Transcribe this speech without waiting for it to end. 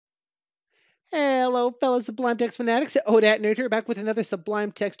Hello, fellow Sublime Text fanatics. ODAT Nerd here, back with another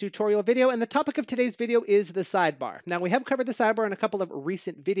Sublime Text tutorial video, and the topic of today's video is the sidebar. Now, we have covered the sidebar in a couple of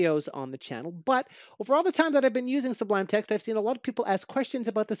recent videos on the channel, but over all the time that I've been using Sublime Text, I've seen a lot of people ask questions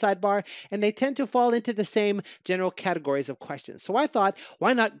about the sidebar, and they tend to fall into the same general categories of questions. So I thought,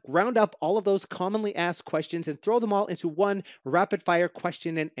 why not round up all of those commonly asked questions and throw them all into one rapid-fire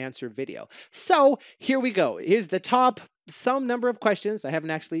question and answer video. So here we go. Here's the top some number of questions. I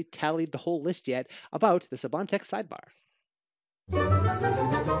haven't actually tallied the whole list yet about the Sublime Text sidebar.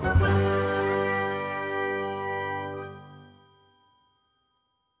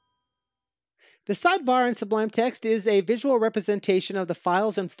 The sidebar in Sublime Text is a visual representation of the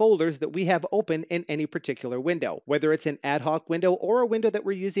files and folders that we have open in any particular window, whether it's an ad hoc window or a window that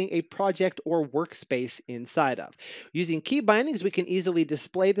we're using a project or workspace inside of. Using key bindings, we can easily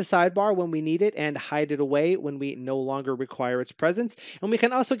display the sidebar when we need it and hide it away when we no longer require its presence. And we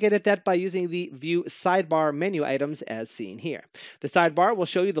can also get at that by using the View Sidebar menu items as seen here. The sidebar will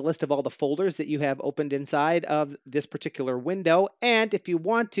show you the list of all the folders that you have opened inside of this particular window, and if you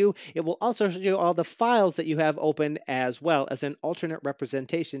want to, it will also show you all the files that you have open as well as an alternate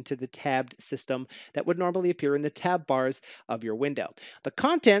representation to the tabbed system that would normally appear in the tab bars of your window. The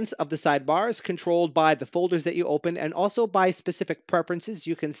contents of the sidebar is controlled by the folders that you open and also by specific preferences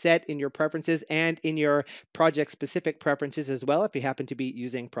you can set in your preferences and in your project specific preferences as well if you happen to be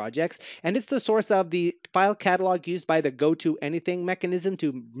using projects. And it's the source of the file catalog used by the go to anything mechanism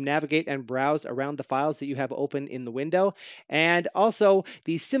to navigate and browse around the files that you have open in the window, and also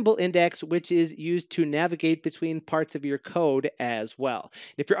the symbol index, which is used to navigate between parts of your code as well.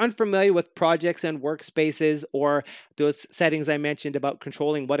 If you're unfamiliar with projects and workspaces or those settings I mentioned about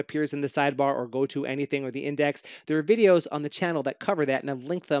controlling what appears in the sidebar or go to anything or the index, there are videos on the channel that cover that, and I've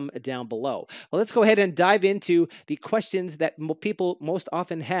linked them down below. Well, let's go ahead and dive into the questions that people most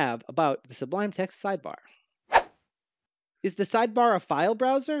often have about the Sublime Text sidebar. Is the sidebar a file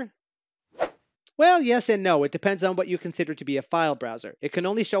browser? Well, yes and no. It depends on what you consider to be a file browser. It can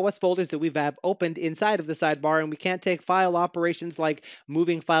only show us folders that we have opened inside of the sidebar, and we can't take file operations like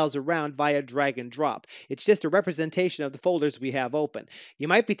moving files around via drag and drop. It's just a representation of the folders we have open. You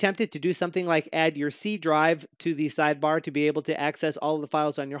might be tempted to do something like add your C drive to the sidebar to be able to access all of the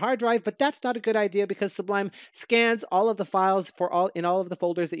files on your hard drive, but that's not a good idea because Sublime scans all of the files in all of the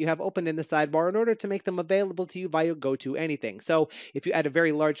folders that you have opened in the sidebar in order to make them available to you via GoToAnything. So if you add a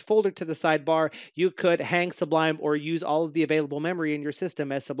very large folder to the sidebar, you could hang Sublime or use all of the available memory in your system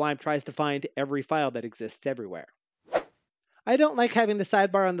as Sublime tries to find every file that exists everywhere. I don't like having the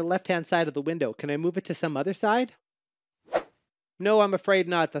sidebar on the left-hand side of the window. Can I move it to some other side? No, I'm afraid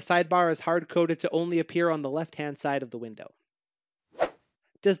not. The sidebar is hard-coded to only appear on the left-hand side of the window.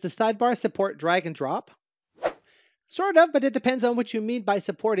 Does the sidebar support drag and drop? Sort of, but it depends on what you mean by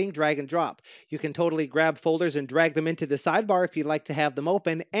supporting drag and drop. You can totally grab folders and drag them into the sidebar if you'd like to have them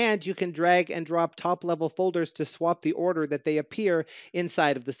open, and you can drag and drop top-level folders to swap the order that they appear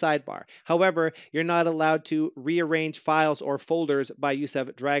inside of the sidebar. However, you're not allowed to rearrange files or folders by use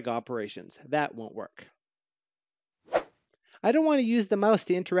of drag operations. That won't work. I don't want to use the mouse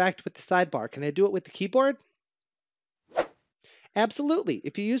to interact with the sidebar. Can I do it with the keyboard? Absolutely.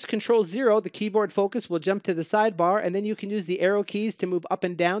 If you use Control-0, the keyboard focus will jump to the sidebar, and then you can use the arrow keys to move up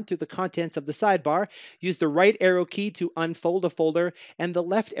and down through the contents of the sidebar. Use the right arrow key to unfold a folder, and the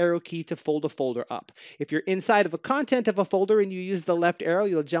left arrow key to fold a folder up. If you're inside of a content of a folder and you use the left arrow,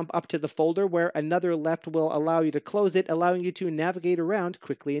 you'll jump up to the folder where another left will allow you to close it, allowing you to navigate around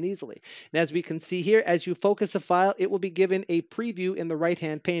quickly and easily. And as we can see here, as you focus a file, it will be given a preview in the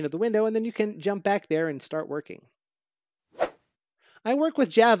right-hand pane of the window, and then you can jump back there and start working. I work with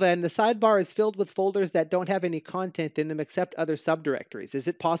Java, and the sidebar is filled with folders that don't have any content in them except other subdirectories. Is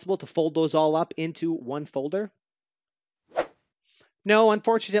it possible to fold those all up into one folder? No,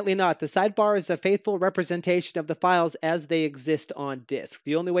 unfortunately not. The sidebar is a faithful representation of the files as they exist on disk.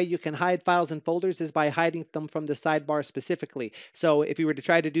 The only way you can hide files and folders is by hiding them from the sidebar specifically. So if you were to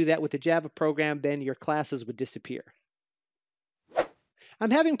try to do that with a Java program, then your classes would disappear.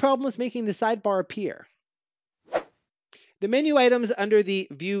 I'm having problems making the sidebar appear. The menu items under the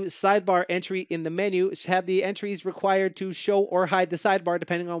View Sidebar entry in the menu have the entries required to show or hide the sidebar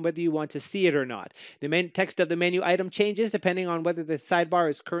depending on whether you want to see it or not. The text of the menu item changes depending on whether the sidebar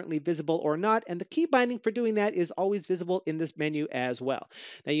is currently visible or not, and the key binding for doing that is always visible in this menu as well.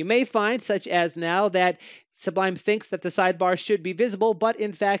 Now you may find, such as now, that Sublime thinks that the sidebar should be visible, but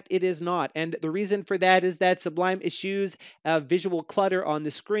in fact it is not. And the reason for that is that Sublime eschews visual clutter on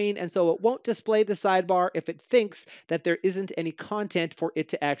the screen, and so it won't display the sidebar if it thinks that there isn't any content for it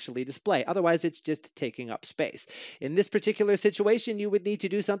to actually display. Otherwise, it's just taking up space. In this particular situation, you would need to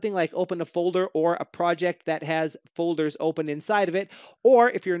do something like open a folder or a project that has folders open inside of it. Or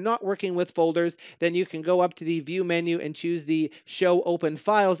if you're not working with folders, then you can go up to the View menu and choose the Show Open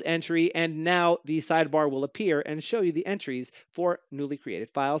Files entry, and now the sidebar will appear and show you the entries for newly created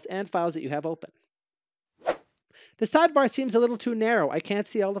files and files that you have open. The sidebar seems a little too narrow. I can't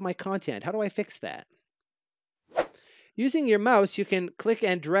see all of my content. How do I fix that? Using your mouse, you can click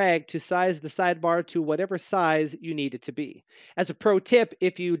and drag to size the sidebar to whatever size you need it to be. As a pro tip,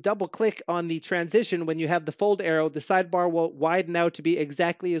 if you double click on the transition when you have the fold arrow, the sidebar will widen out to be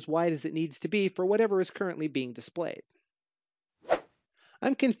exactly as wide as it needs to be for whatever is currently being displayed.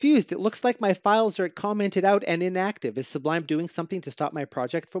 I'm confused. It looks like my files are commented out and inactive. Is Sublime doing something to stop my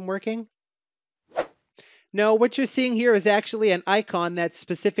project from working? No, what you're seeing here is actually an icon that's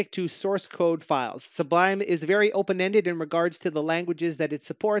specific to source code files. Sublime is very open-ended in regards to the languages that it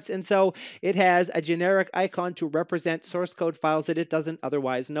supports, and so it has a generic icon to represent source code files that it doesn't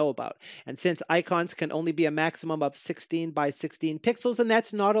otherwise know about. And since icons can only be a maximum of 16 by 16 pixels, and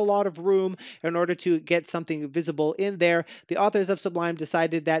that's not a lot of room in order to get something visible in there, the authors of Sublime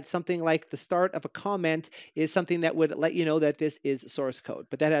decided that something like the start of a comment is something that would let you know that this is source code.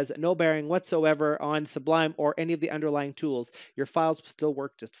 But that has no bearing whatsoever on Sublime or any of the underlying tools. Your files will still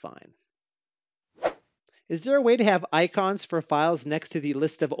work just fine. Is there a way to have icons for files next to the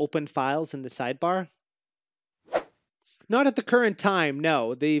list of open files in the sidebar? Not at the current time,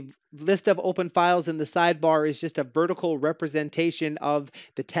 no. The list of open files in the sidebar is just a vertical representation of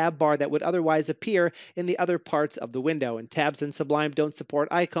the tab bar that would otherwise appear in the other parts of the window. And tabs in Sublime don't support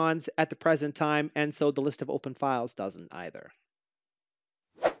icons at the present time, and so the list of open files doesn't either.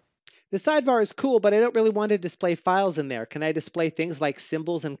 The sidebar is cool, but I don't really want to display files in there. Can I display things like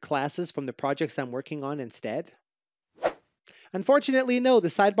symbols and classes from the projects I'm working on instead? Unfortunately, no, the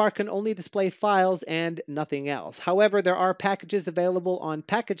sidebar can only display files and nothing else. However, there are packages available on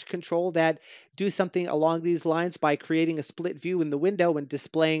package control that do something along these lines by creating a split view in the window and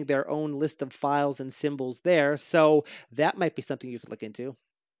displaying their own list of files and symbols there. So that might be something you could look into.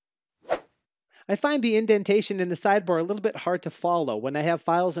 I find the indentation in the sidebar a little bit hard to follow. When I have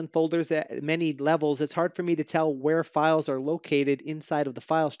files and folders at many levels, it's hard for me to tell where files are located inside of the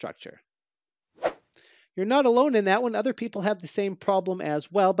file structure. You're not alone in that one. Other people have the same problem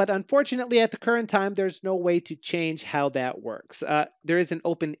as well, but unfortunately at the current time, there's no way to change how that works. There is an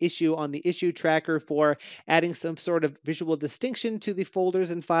open issue on the issue tracker for adding some sort of visual distinction to the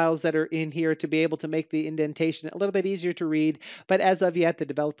folders and files that are in here to be able to make the indentation a little bit easier to read, but as of yet, the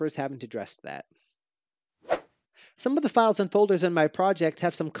developers haven't addressed that. Some of the files and folders in my project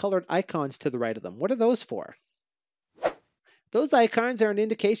have some colored icons to the right of them. What are those for? Those icons are an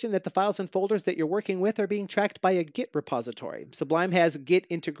indication that the files and folders that you're working with are being tracked by a Git repository. Sublime has Git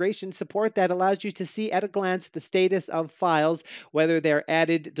integration support that allows you to see at a glance the status of files, whether they're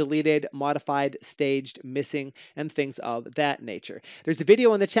added, deleted, modified, staged, missing, and things of that nature. There's a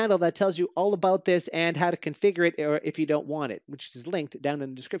video on the channel that tells you all about this and how to configure it or if you don't want it, which is linked down in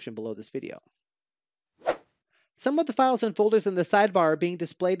the description below this video. Some of the files and folders in the sidebar are being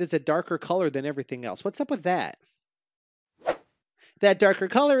displayed as a darker color than everything else. What's up with that? That darker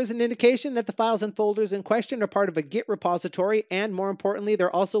color is an indication that the files and folders in question are part of a Git repository, and more importantly,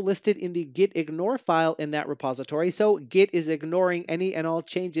 they're also listed in the git ignore file in that repository, so Git is ignoring any and all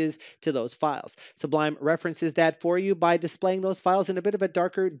changes to those files. Sublime references that for you by displaying those files in a bit of a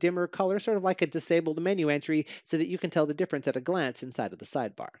darker, dimmer color, sort of like a disabled menu entry, so that you can tell the difference at a glance inside of the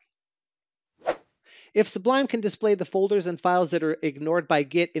sidebar. If Sublime can display the folders and files that are ignored by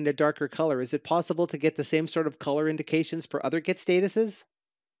Git in a darker color, is it possible to get the same sort of color indications for other Git statuses?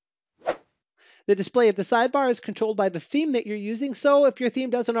 The display of the sidebar is controlled by the theme that you're using, so if your theme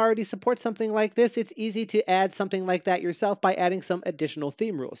doesn't already support something like this, it's easy to add something like that yourself by adding some additional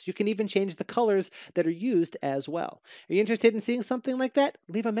theme rules. You can even change the colors that are used as well. Are you interested in seeing something like that?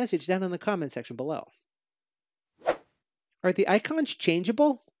 Leave a message down in the comment section below. Are the icons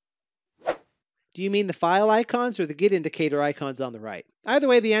changeable? Do you mean the file icons or the Git indicator icons on the right? Either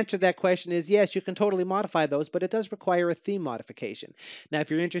way, the answer to that question is yes, you can totally modify those, but it does require a theme modification. Now,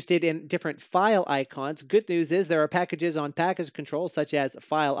 if you're interested in different file icons, good news is there are packages on package control, such as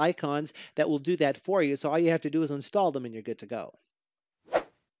file icons, that will do that for you. So all you have to do is install them and you're good to go.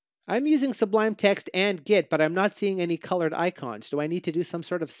 I'm using Sublime Text and Git, but I'm not seeing any colored icons. Do I need to do some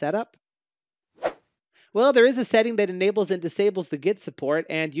sort of setup? Well, there is a setting that enables and disables the Git support,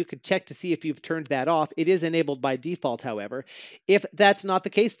 and you could check to see if you've turned that off. It is enabled by default, however. If that's not the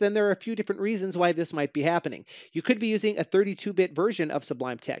case, then there are a few different reasons why this might be happening. You could be using a 32-bit version of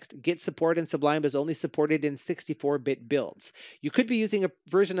Sublime Text. Git support in Sublime is only supported in 64-bit builds. You could be using a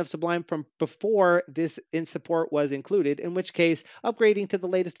version of Sublime from before this in support was included, in which case upgrading to the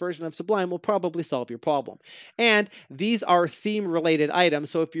latest version of Sublime will probably solve your problem. And these are theme-related items,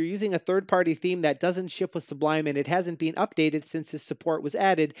 so if you're using a third-party theme that doesn't ship with Sublime and it hasn't been updated since this support was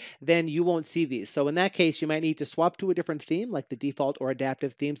added, then you won't see these. So in that case, you might need to swap to a different theme, like the default or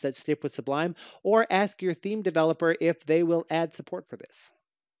adaptive themes that ship with Sublime, or ask your theme developer if they will add support for this.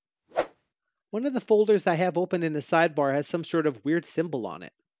 One of the folders I have open in the sidebar has some sort of weird symbol on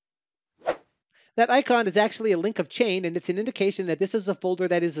it. That icon is actually a link of chain, and it's an indication that this is a folder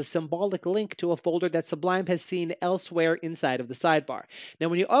that is a symbolic link to a folder that Sublime has seen elsewhere inside of the sidebar. Now,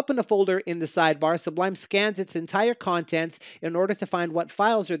 when you open a folder in the sidebar, Sublime scans its entire contents in order to find what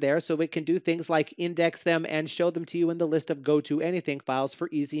files are there, so it can do things like index them and show them to you in the list of go-to-anything files for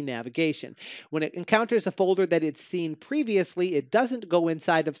easy navigation. When it encounters a folder that it's seen previously, it doesn't go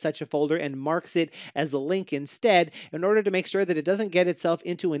inside of such a folder and marks it as a link instead, in order to make sure that it doesn't get itself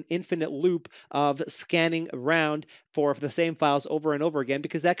into an infinite loop of scanning around for the same files over and over again,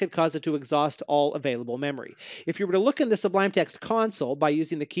 because that could cause it to exhaust all available memory. If you were to look in the Sublime Text console by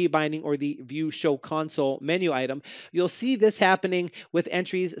using the key binding or the View Show Console menu item, you'll see this happening with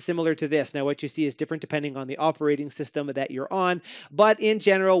entries similar to this. Now, what you see is different depending on the operating system that you're on, but in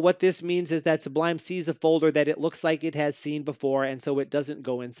general, what this means is that Sublime sees a folder that it looks like it has seen before, and so it doesn't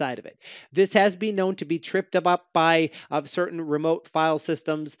go inside of it. This has been known to be tripped up by certain remote file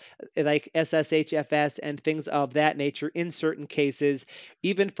systems like SSHFS and things of that nature in certain cases,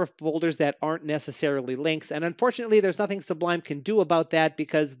 even for folders that aren't necessarily links. And unfortunately, there's nothing Sublime can do about that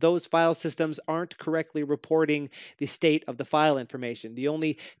because those file systems aren't correctly reporting the state of the file information. The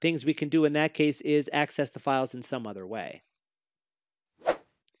only things we can do in that case is access the files in some other way.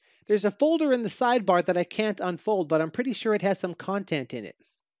 There's a folder in the sidebar that I can't unfold, but I'm pretty sure it has some content in it.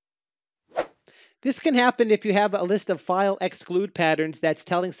 This can happen if you have a list of file exclude patterns that's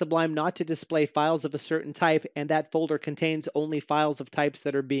telling Sublime not to display files of a certain type, and that folder contains only files of types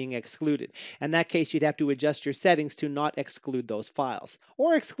that are being excluded. In that case, you'd have to adjust your settings to not exclude those files,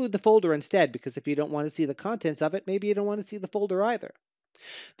 or exclude the folder instead, because if you don't want to see the contents of it, maybe you don't want to see the folder either.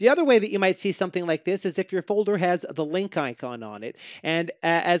 The other way that you might see something like this is if your folder has the link icon on it. And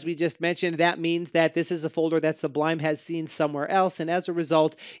as we just mentioned, that means that this is a folder that Sublime has seen somewhere else, and as a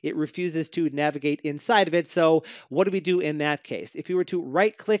result, it refuses to navigate inside of it. So what do we do in that case? If you were to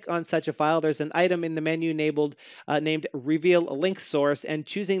right-click on such a file, there's an item in the menu named Reveal a Link Source, and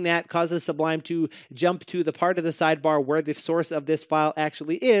choosing that causes Sublime to jump to the part of the sidebar where the source of this file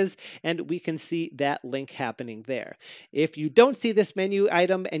actually is, and we can see that link happening there. If you don't see this menu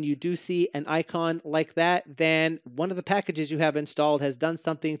item and you do see an icon like that, then one of the packages you have installed has done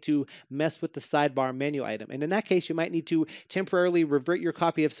something to mess with the sidebar menu item. And in that case, you might need to temporarily revert your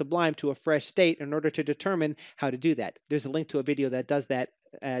copy of Sublime to a fresh state in order to determine how to do that. There's a link to a video that does that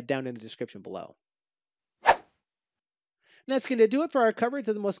down in the description below. And that's going to do it for our coverage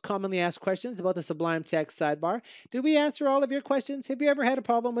of the most commonly asked questions about the Sublime Text sidebar. Did we answer all of your questions? Have you ever had a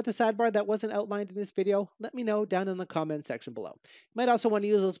problem with the sidebar that wasn't outlined in this video? Let me know down in the comment section below. You might also want to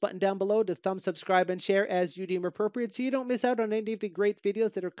use those buttons down below to thumb, subscribe, and share as you deem appropriate so you don't miss out on any of the great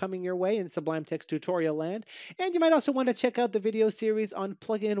videos that are coming your way in Sublime Text tutorial land. And you might also want to check out the video series on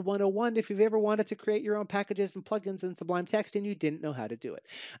Plugin 101 if you've ever wanted to create your own packages and plugins in Sublime Text and you didn't know how to do it.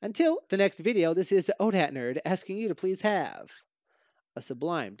 Until the next video, this is ODAT Nerd asking you to please have a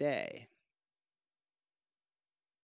sublime day.